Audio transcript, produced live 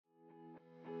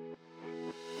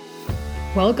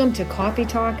Welcome to Coffee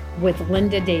Talk with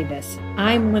Linda Davis.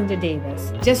 I'm Linda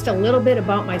Davis. Just a little bit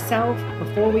about myself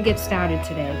before we get started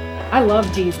today. I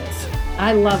love Jesus.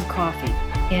 I love coffee.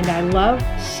 And I love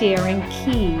sharing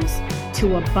keys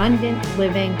to abundant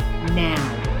living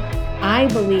now. I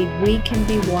believe we can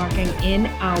be walking in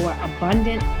our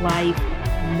abundant life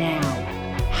now.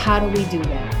 How do we do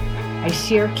that? I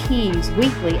share keys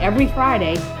weekly, every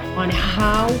Friday, on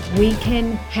how we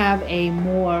can have a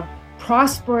more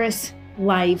prosperous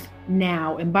life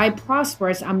now. And by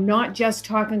prosperous, I'm not just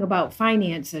talking about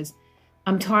finances.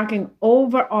 I'm talking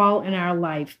overall in our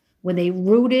life with a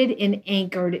rooted and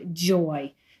anchored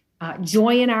joy.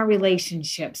 Joy in our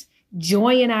relationships,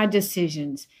 joy in our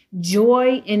decisions,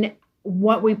 joy in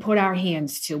what we put our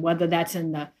hands to, whether that's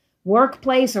in the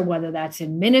workplace or whether that's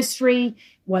in ministry,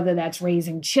 whether that's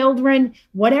raising children,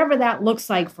 whatever that looks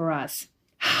like for us.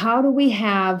 How do we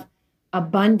have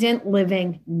abundant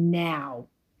living now?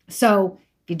 So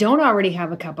if you don't already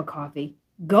have a cup of coffee,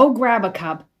 go grab a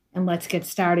cup and let's get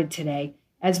started today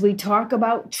as we talk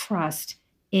about trust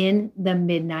in the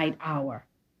midnight hour.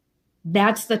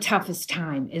 That's the toughest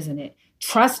time, isn't it?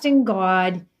 Trusting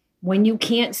God when you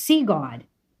can't see God.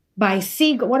 What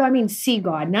do I mean see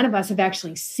God? None of us have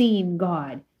actually seen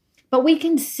God, but we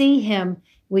can see him.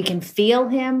 We can feel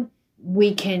him.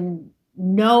 We can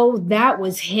know that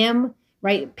was him,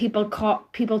 right? People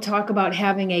talk about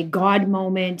having a God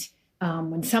moment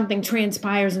when something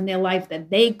transpires in their life that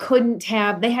they couldn't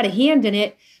have. They had a hand in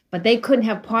it, but they couldn't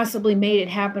have possibly made it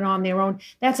happen on their own.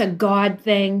 That's a God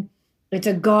thing. It's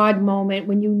a God moment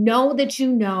when you know that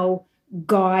you know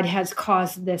God has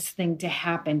caused this thing to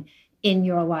happen in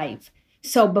your life.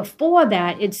 So before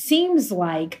that, it seems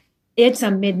like it's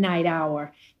a midnight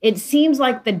hour. It seems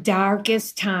like the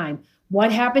darkest time.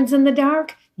 What happens in the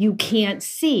dark? You can't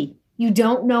see. You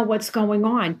don't know what's going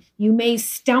on. You may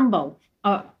stumble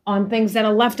on things that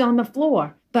are left on the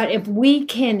floor. But if we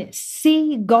can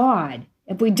see God,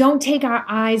 if we don't take our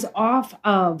eyes off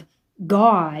of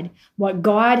God, what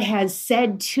God has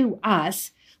said to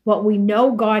us, what we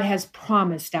know God has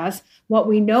promised us, what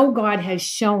we know God has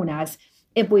shown us,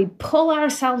 if we pull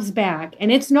ourselves back,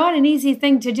 and it's not an easy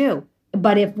thing to do,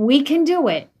 but if we can do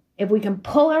it, if we can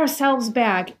pull ourselves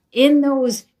back in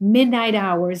those midnight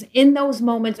hours, in those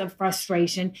moments of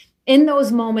frustration, in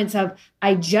those moments of,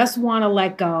 I just want to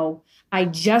let go, I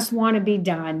just want to be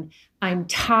done, I'm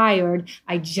tired,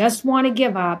 I just want to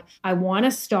give up, I want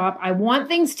to stop, I want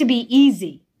things to be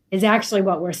easy, is actually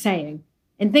what we're saying.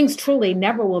 And things truly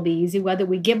never will be easy, whether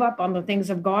we give up on the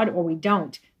things of God or we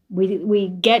don't. We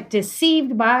get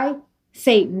deceived by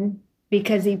Satan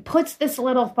because he puts this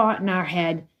little thought in our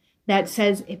head that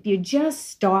says, if you just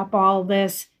stop all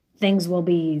this, things will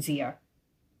be easier.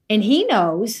 And he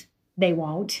knows they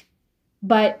won't,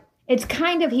 but it's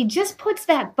kind of, he just puts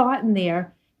that thought in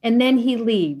there and then he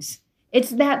leaves.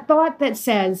 It's that thought that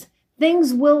says,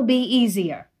 things will be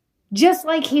easier. Just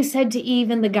like he said to Eve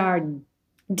in the garden.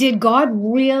 Did God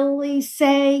really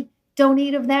say, don't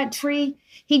eat of that tree?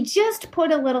 He just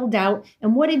put a little doubt.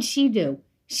 And what did she do?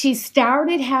 She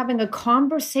started having a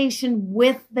conversation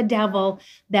with the devil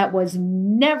that was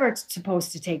never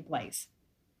supposed to take place.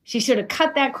 She should have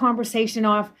cut that conversation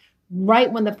off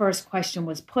right when the first question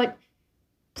was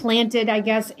planted, I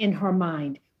guess, in her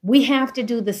mind. We have to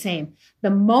do the same.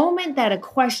 The moment that a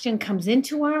question comes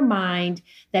into our mind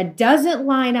that doesn't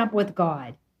line up with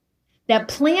God, that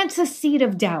plants a seed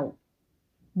of doubt,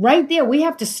 right there, we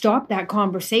have to stop that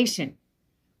conversation.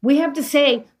 We have to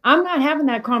say, I'm not having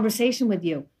that conversation with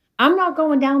you. I'm not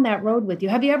going down that road with you.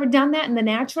 Have you ever done that in the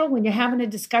natural when you're having a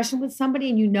discussion with somebody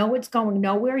and you know it's going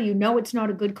nowhere, you know it's not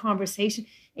a good conversation,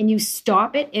 and you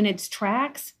stop it in its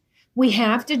tracks? We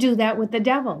have to do that with the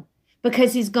devil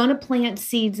because he's going to plant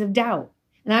seeds of doubt.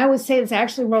 And I always say this, I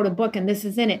actually wrote a book and this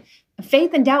is in it.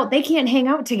 Faith and doubt, they can't hang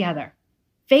out together.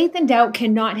 Faith and doubt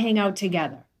cannot hang out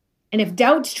together. And if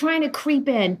doubt's trying to creep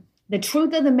in, the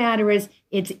truth of the matter is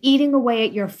it's eating away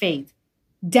at your faith.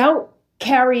 Doubt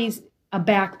carries a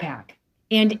backpack.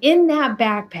 And in that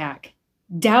backpack,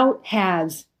 doubt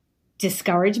has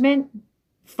discouragement,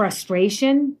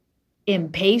 frustration,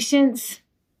 impatience,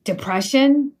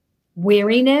 depression,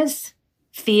 weariness,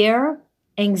 fear,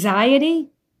 anxiety.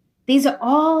 These are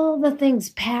all the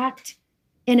things packed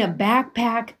in a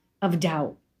backpack of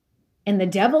doubt. And the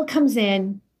devil comes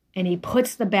in and he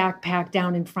puts the backpack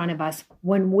down in front of us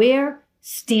when we're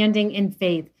standing in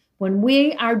faith, when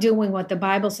we are doing what the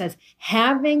Bible says,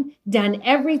 having done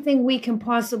everything we can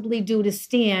possibly do to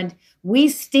stand, we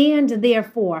stand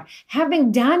therefore,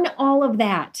 having done all of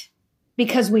that,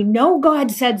 because we know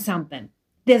God said something.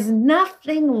 There's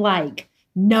nothing like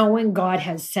knowing God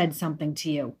has said something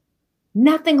to you.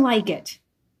 Nothing like it.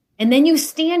 And then you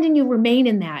stand and you remain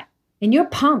in that, and you're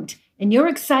pumped and you're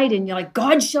excited. And you're like,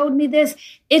 God showed me this.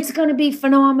 It's going to be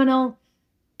phenomenal.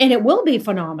 And it will be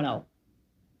phenomenal.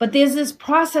 But there's this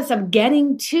process of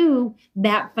getting to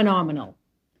that phenomenal.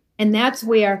 And that's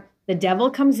where the devil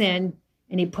comes in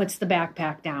and he puts the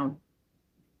backpack down.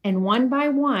 And one by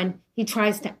one, he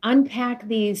tries to unpack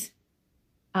these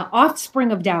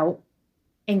offspring of doubt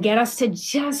and get us to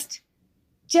just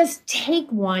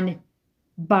take one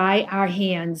by our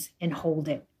hands and hold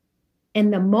it.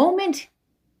 And the moment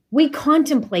we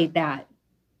contemplate that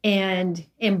and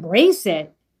embrace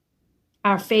it,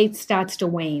 our faith starts to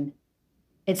wane.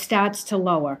 It starts to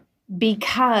lower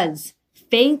because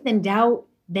faith and doubt,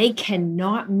 they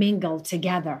cannot mingle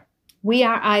together. We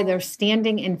are either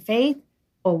standing in faith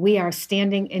or we are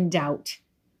standing in doubt.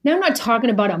 Now, I'm not talking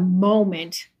about a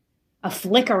moment, a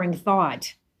flickering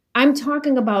thought. I'm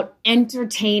talking about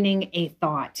entertaining a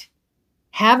thought,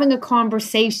 having a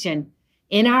conversation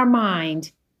in our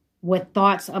mind with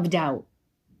thoughts of doubt.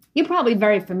 You're probably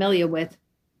very familiar with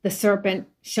the serpent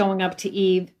showing up to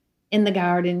Eve in the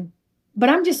garden, but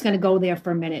I'm just going to go there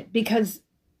for a minute because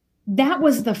that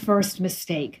was the first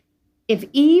mistake. If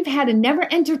Eve had never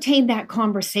entertained that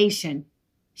conversation,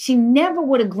 she never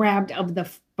would have grabbed of the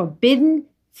forbidden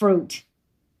fruit,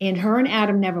 and her and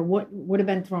Adam never would have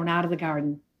been thrown out of the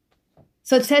garden.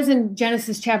 So it says in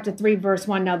Genesis chapter 3, verse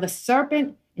 1, now the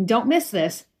serpent, and don't miss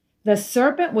this, the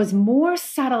serpent was more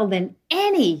subtle than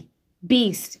any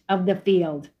beast of the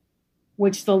field,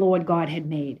 which the Lord God had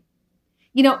made.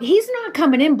 You know, he's not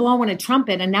coming in blowing a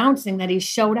trumpet announcing that he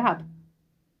showed up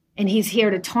and he's here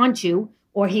to taunt you,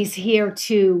 or he's here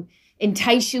to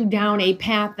entice you down a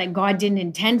path that God didn't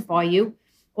intend for you,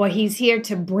 or he's here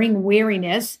to bring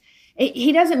weariness.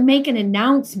 He doesn't make an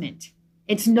announcement.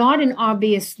 It's not an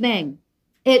obvious thing.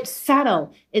 It's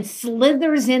subtle. It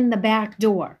slithers in the back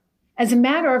door. As a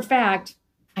matter of fact,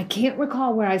 I can't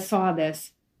recall where I saw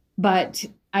this, but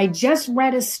I just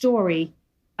read a story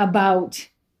about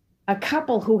a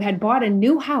couple who had bought a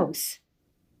new house,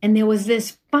 and there was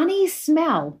this funny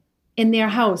smell in their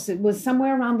house. It was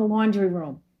somewhere around the laundry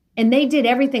room, and they did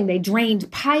everything. They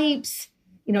drained pipes.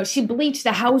 You know, she bleached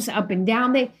the house up and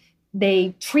down.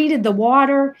 They treated the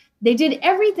water. They did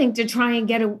everything to try and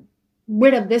get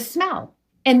rid of this smell.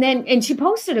 And she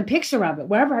posted a picture of it.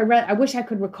 Wherever I read, I wish I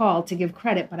could recall to give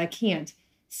credit, but I can't.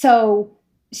 So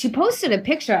she posted a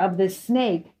picture of this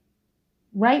snake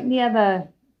right near the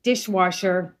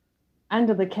dishwasher,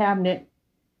 under the cabinet,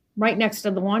 right next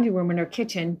to the laundry room in her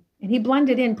kitchen. And he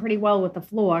blended in pretty well with the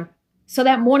floor. So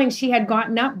that morning she had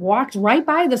gotten up, walked right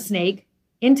by the snake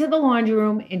into the laundry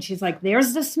room. And she's like,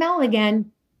 there's the smell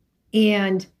again.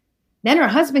 And then her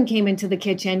husband came into the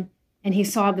kitchen and he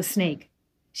saw the snake.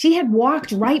 She had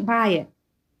walked right by it.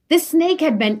 This snake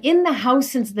had been in the house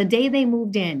since the day they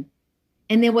moved in.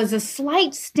 And there was a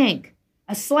slight stink,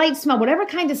 a slight smell, whatever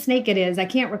kind of snake it is, I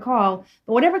can't recall,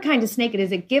 but whatever kind of snake it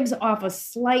is, it gives off a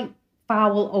slight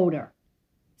foul odor.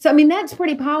 So, I mean, that's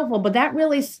pretty powerful, but that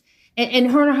really,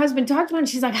 and her and her husband talked about it, and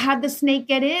she's like, how'd the snake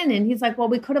get in? And he's like, well,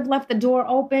 we could have left the door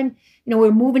open. You know, we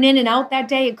were moving in and out that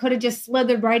day. It could have just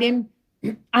slithered right in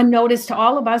unnoticed to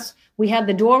all of us. We had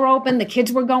the door open, the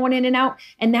kids were going in and out,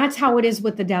 and that's how it is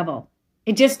with the devil.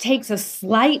 It just takes a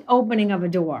slight opening of a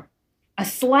door, a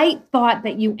slight thought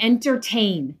that you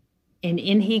entertain, and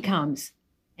in he comes,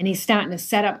 and he's starting to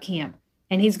set up camp,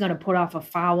 and he's going to put off a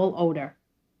foul odor.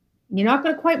 You're not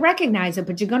going to quite recognize it,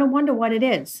 but you're going to wonder what it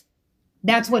is.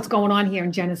 That's what's going on here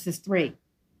in Genesis 3.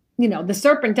 You know, the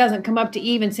serpent doesn't come up to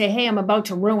Eve and say, hey, I'm about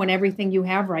to ruin everything you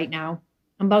have right now.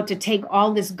 I'm about to take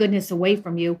all this goodness away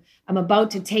from you. I'm about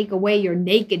to take away your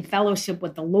naked fellowship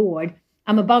with the Lord.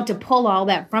 I'm about to pull all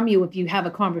that from you if you have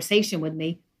a conversation with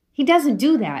me. He doesn't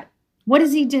do that. What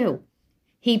does he do?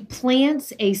 He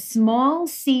plants a small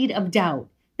seed of doubt.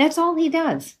 That's all he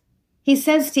does. He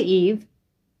says to Eve,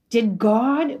 did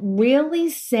God really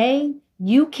say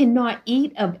you cannot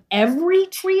eat of every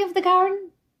tree of the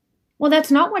garden? Well, that's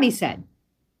not what he said.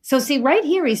 So see, right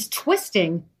here, he's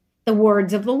twisting the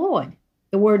words of the Lord,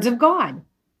 the words of God,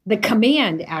 the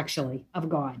command, actually, of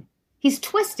God. He's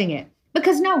twisting it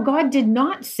because no, God did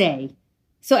not say.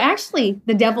 So actually,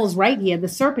 the devil's right here. The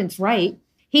serpent's right.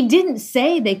 He didn't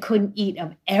say they couldn't eat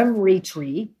of every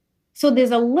tree. So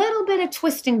there's a little bit of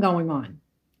twisting going on,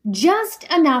 just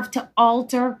enough to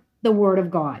alter the word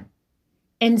of God.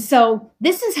 And so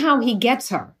this is how he gets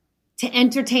her to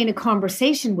entertain a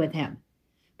conversation with him.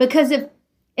 Because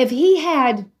if he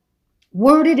had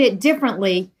worded it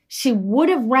differently, she would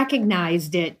have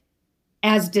recognized it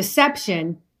as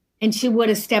deception and she would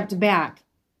have stepped back.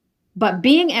 But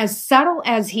being as subtle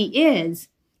as he is,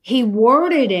 he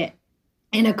worded it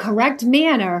in a correct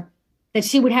manner, that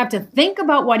she would have to think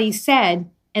about what he said,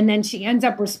 and then she ends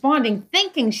up responding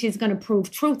thinking she's going to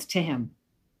prove truth to him.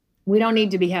 We don't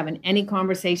need to be having any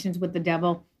conversations with the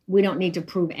devil. We don't need to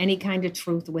prove any kind of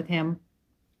truth with him.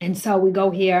 And so we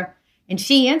go here, and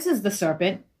she answers the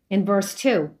serpent in verse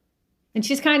 2. And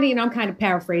she's kind of, I'm kind of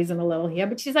paraphrasing a little here,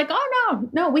 but she's like, oh,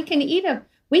 no, we can eat of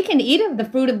the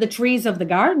fruit of the trees of the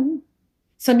garden.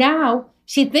 So now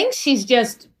she thinks she's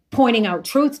just pointing out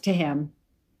truth to him,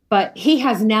 but he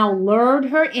has now lured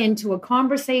her into a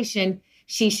conversation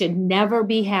she should never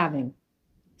be having.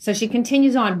 So she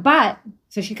continues on,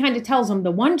 so she kind of tells him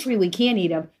the one tree we can't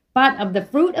eat of, but of the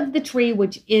fruit of the tree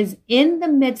which is in the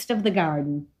midst of the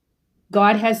garden,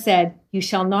 God has said, you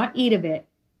shall not eat of it,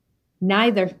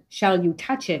 neither shall you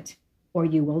touch it, or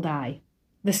you will die.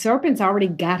 The serpent's already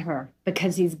got her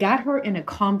because he's got her in a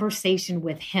conversation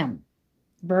with him.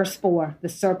 Verse 4, the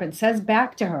serpent says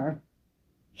back to her,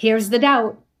 here's the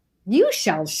doubt. You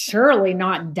shall surely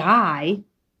not die.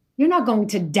 You're not going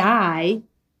to die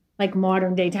like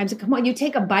modern day times. Come on, you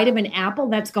take a bite of an apple,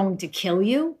 that's going to kill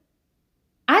you.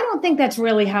 I don't think that's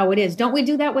really how it is. Don't we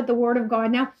do that with the word of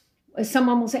God now?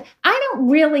 Someone will say, I don't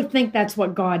really think that's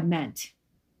what God meant.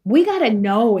 We got to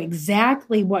know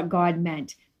exactly what God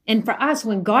meant. And for us,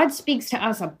 when God speaks to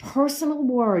us a personal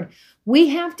word, we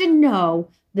have to know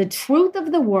the truth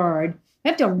of the word. We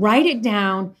have to write it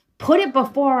down, put it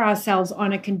before ourselves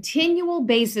on a continual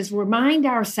basis, remind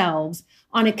ourselves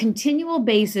on a continual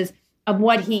basis of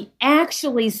what he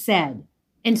actually said,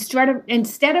 instead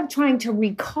of trying to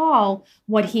recall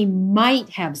what he might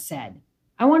have said.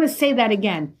 I want to say that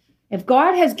again. If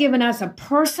God has given us a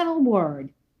personal word,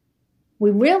 we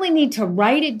really need to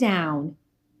write it down,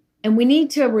 and we need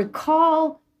to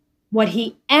recall what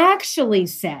he actually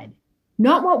said,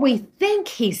 not what we think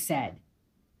he said.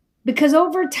 Because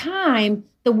over time,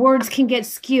 the words can get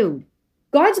skewed.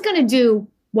 God's going to do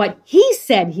what he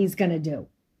said he's going to do.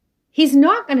 He's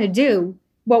not going to do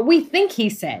what we think he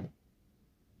said.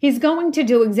 He's going to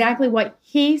do exactly what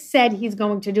he said he's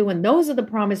going to do. And those are the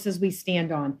promises we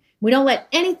stand on. We don't let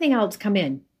anything else come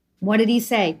in. What did he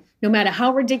say? No matter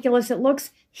how ridiculous it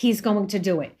looks, he's going to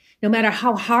do it. No matter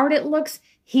how hard it looks,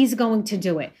 he's going to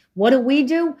do it. What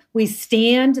do? We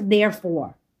stand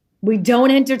therefore. We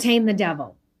don't entertain the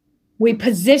devil. We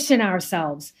position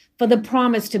ourselves for the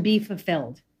promise to be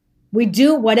fulfilled. We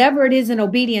do whatever it is in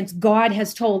obedience God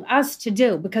has told us to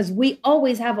do, because we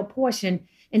always have a portion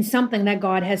in something that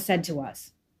God has said to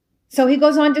us. So he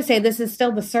goes on to say, this is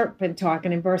still the serpent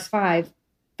talking in verse 5,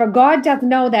 for God doth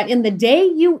know that in the day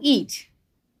you eat,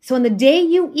 so in the day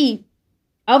you eat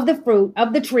of the fruit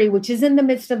of the tree, which is in the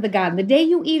midst of the garden, the day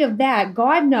you eat of that,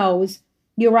 God knows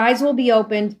your eyes will be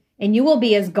opened and you will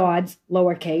be as gods,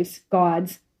 lowercase,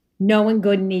 gods, knowing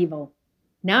good and evil.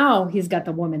 Now he's got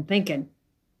the woman thinking.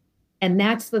 And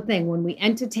that's the thing. When we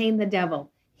entertain the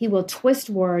devil, he will twist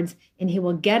words and he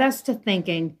will get us to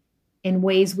thinking in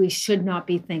ways we should not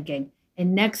be thinking.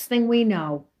 And next thing we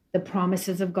know, the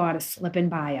promises of God are slipping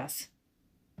by us.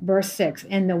 Verse 6,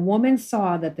 and the woman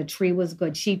saw that the tree was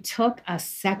good. She took a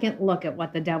second look at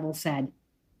what the devil said.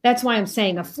 That's why I'm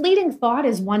saying a fleeting thought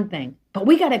is one thing, but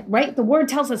we got to, right? The word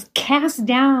tells us cast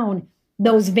down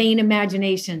those vain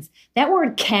imaginations. That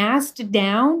word cast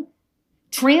down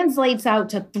translates out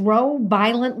to throw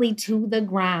violently to the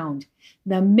ground.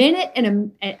 The minute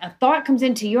a thought comes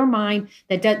into your mind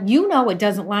that it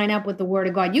doesn't line up with the word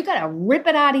of God, you got to rip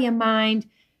it out of your mind,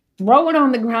 throw it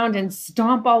on the ground, and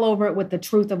stomp all over it with the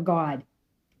truth of God.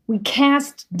 We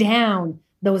cast down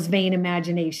those vain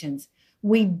imaginations.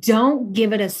 We don't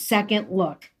give it a second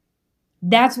look.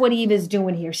 That's what Eve is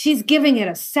doing here. She's giving it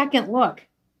a second look.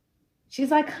 She's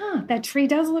like, that tree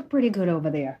does look pretty good over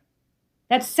there.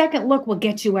 That second look will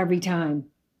get you every time.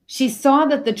 She saw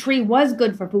that the tree was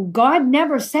good for food. God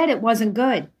never said it wasn't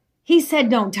good. He said,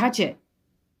 don't touch it.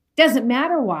 Doesn't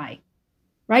matter why,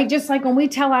 right? Just like when we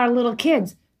tell our little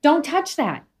kids, don't touch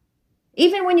that.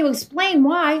 Even when you explain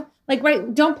why, like,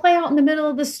 right, don't play out in the middle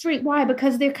of the street. Why?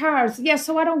 Because they're cars. Yeah,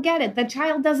 so I don't get it. The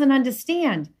child doesn't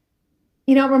understand.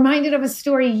 Reminded of a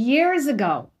story years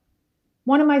ago.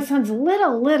 One of my sons,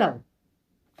 little,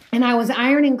 and I was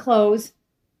ironing clothes.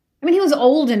 He was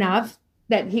old enough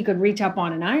that he could reach up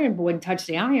on an iron board and touch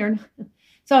the iron.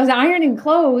 So I was ironing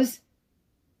clothes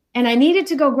and I needed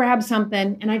to go grab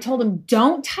something. And I told him,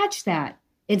 don't touch that.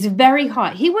 It's very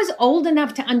hot. He was old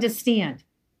enough to understand.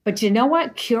 But you know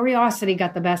what? Curiosity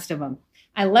got the best of him.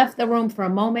 I left the room for a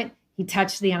moment. He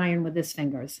touched the iron with his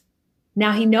fingers.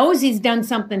 Now he knows he's done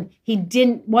something he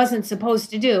wasn't supposed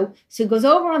to do. So he goes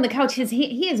over on the couch.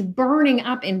 He is burning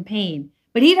up in pain.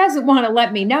 But he doesn't want to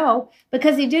let me know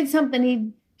because he did something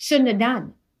he shouldn't have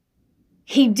done.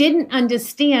 He didn't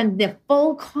understand the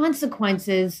full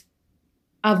consequences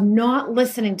of not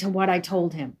listening to what I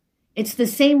told him. It's the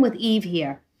same with Eve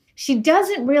here. She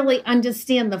doesn't really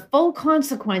understand the full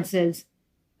consequences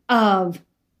of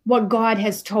what God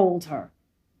has told her.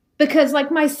 Because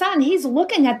like my son, he's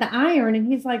looking at the iron and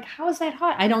he's like, how is that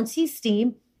hot? I don't see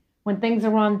steam. When things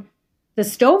are on the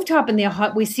stovetop and they're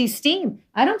hot, we see steam.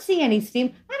 I don't see any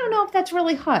steam. I don't know if that's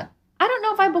really hot. I don't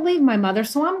know if I believe my mother,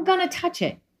 so I'm going to touch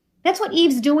it. That's what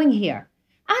Eve's doing here.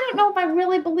 I don't know if I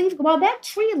really believe, well, that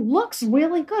tree looks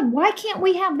really good. Why can't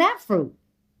we have that fruit?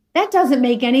 That doesn't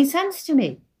make any sense to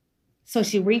me. So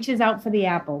she reaches out for the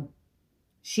apple.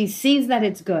 She sees that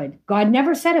it's good. God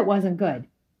never said it wasn't good.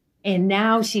 And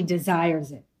now she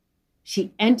desires it.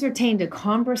 She entertained a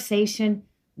conversation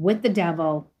with the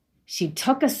devil. She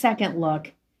took a second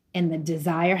look, and the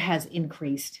desire has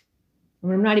increased.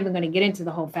 And I'm not even going to get into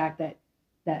the whole fact that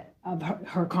of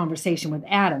her conversation with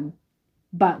Adam,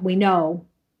 but we know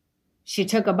she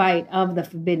took a bite of the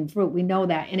forbidden fruit. We know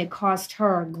that, and it cost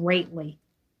her greatly.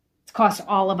 It's cost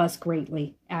all of us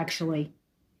greatly, actually.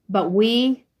 But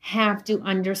we have to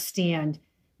understand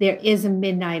there is a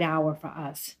midnight hour for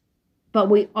us. But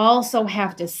we also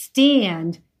have to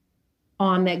stand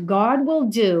on that God will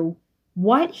do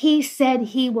what he said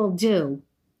he will do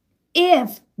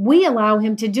if we allow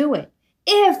him to do it,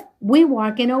 if we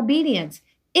walk in obedience,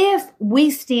 if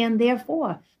we stand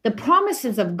therefore. The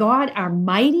promises of God are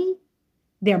mighty,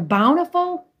 they're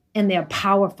bountiful, and they're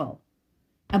powerful.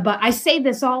 But I say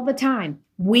this all the time.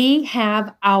 We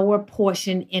have our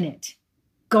portion in it.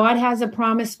 God has a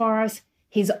promise for us.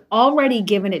 He's already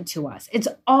given it to us. It's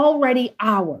already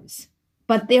ours.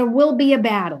 But there will be a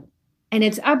battle. And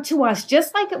it's up to us,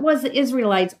 just like it was the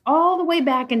Israelites all the way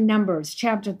back in Numbers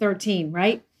chapter 13,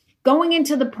 right? Going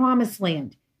into the promised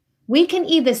land. We can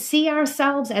either see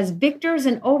ourselves as victors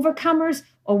and overcomers,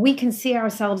 or we can see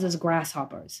ourselves as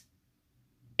grasshoppers.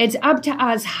 It's up to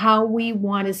us how we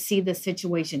want to see the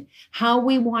situation, how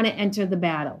we want to enter the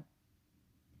battle,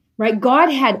 right?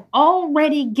 God had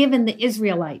already given the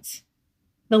Israelites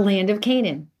the land of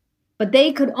Canaan, but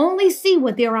they could only see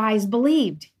what their eyes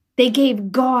believed. They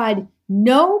gave God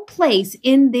no place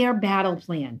in their battle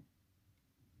plan.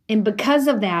 And because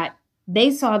of that,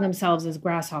 they saw themselves as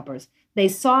grasshoppers. They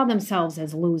saw themselves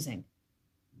as losing.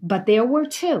 But there were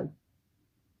two,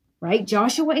 right?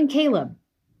 Joshua and Caleb,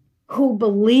 who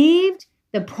believed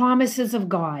the promises of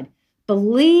God,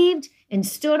 believed and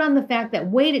stood on the fact that,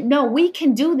 no, we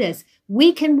can do this.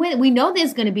 We can win. We know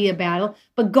there's going to be a battle,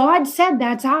 but God said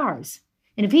that's ours.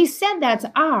 And if he said that's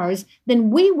ours, then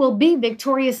we will be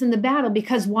victorious in the battle.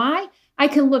 Because why? I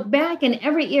can look back in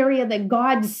every area that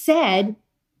God said,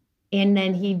 and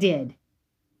then he did.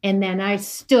 And then I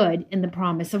stood in the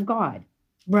promise of God.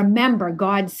 Remember,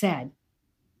 God said.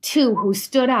 Two who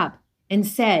stood up and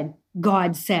said,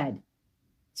 God said.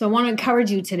 So I want to encourage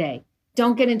you today.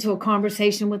 Don't get into a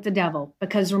conversation with the devil,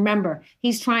 because remember,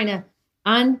 he's trying to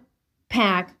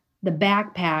unpack the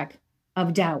backpack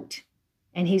of doubt.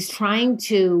 And he's trying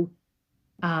to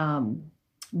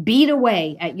beat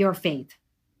away at your faith.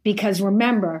 Because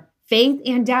remember, faith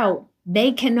and doubt,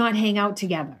 they cannot hang out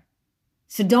together.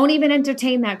 So don't even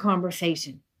entertain that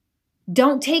conversation.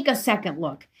 Don't take a second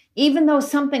look. Even though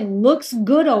something looks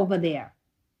good over there,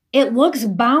 it looks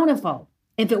bountiful.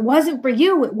 If it wasn't for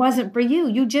you, it wasn't for you.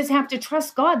 You just have to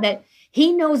trust God that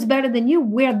he knows better than you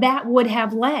where that would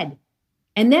have led.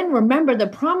 And then remember the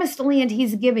promised land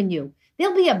he's given you.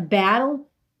 There'll be a battle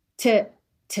to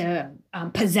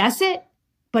possess it.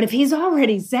 But if he's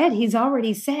already said, he's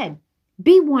already said.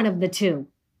 Be one of the two.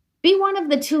 Be one of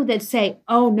the two that say,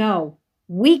 oh no,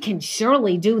 we can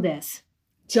surely do this.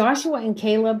 Joshua and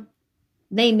Caleb,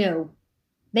 they knew.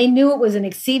 They knew it was an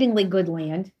exceedingly good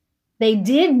land. They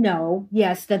did know,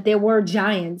 yes, that there were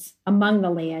giants among the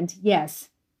land, yes.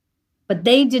 But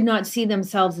they did not see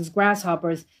themselves as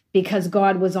grasshoppers because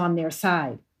God was on their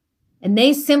side. And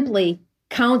they simply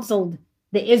counseled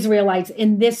the Israelites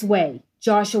in this way,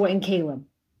 Joshua and Caleb.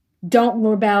 Don't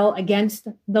rebel against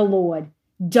the Lord.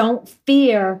 Don't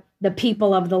fear the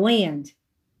people of the land.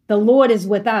 The Lord is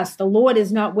with us. The Lord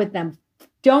is not with them.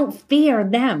 Don't fear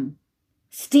them.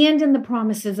 Stand in the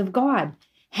promises of God.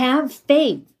 Have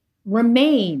faith.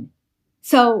 Remain.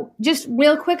 So just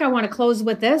real quick, I want to close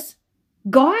with this.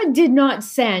 God did not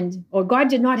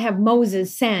have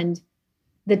Moses send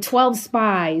the 12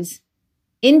 spies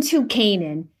into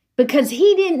Canaan because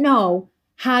he didn't know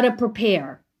how to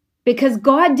prepare. Because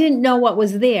God didn't know what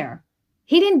was there.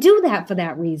 He didn't do that for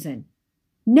that reason.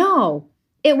 No,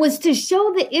 it was to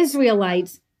show the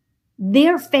Israelites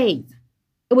their faith.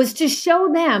 It was to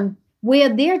show them where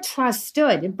their trust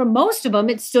stood. And for most of them,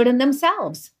 it stood in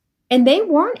themselves. And they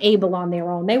weren't able on their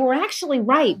own. They were actually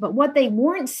right. But what they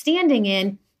weren't standing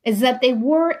in is that they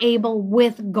were able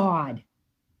with God.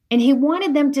 And he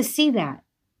wanted them to see that.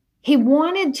 He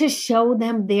wanted to show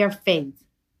them their faith.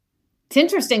 It's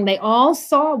interesting. They all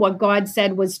saw what God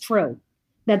said was true,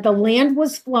 that the land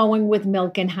was flowing with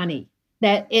milk and honey,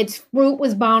 that its fruit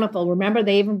was bountiful. Remember,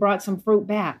 they even brought some fruit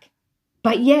back.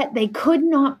 But yet they could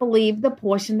not believe the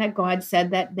portion that God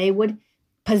said that they would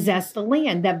possess the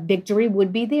land, that victory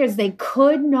would be theirs. They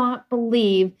could not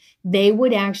believe they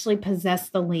would actually possess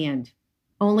the land.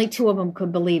 Only 2 of them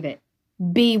could believe it.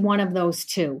 Be one of those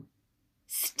 2.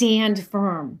 Stand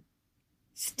firm.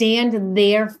 Stand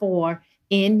therefore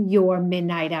in your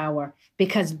midnight hour,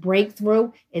 because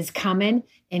breakthrough is coming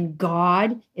and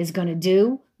God is going to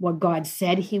do what God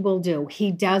said he will do.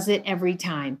 He does it every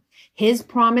time. His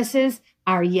promises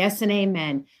are yes and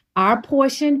amen. Our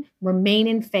portion, remain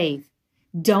in faith.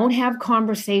 Don't have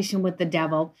conversation with the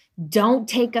devil. Don't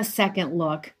take a second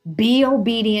look. Be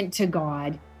obedient to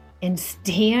God and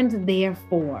stand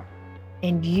therefore.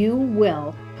 And you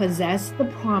will possess the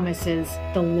promises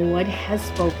the Lord has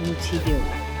spoken to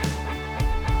you.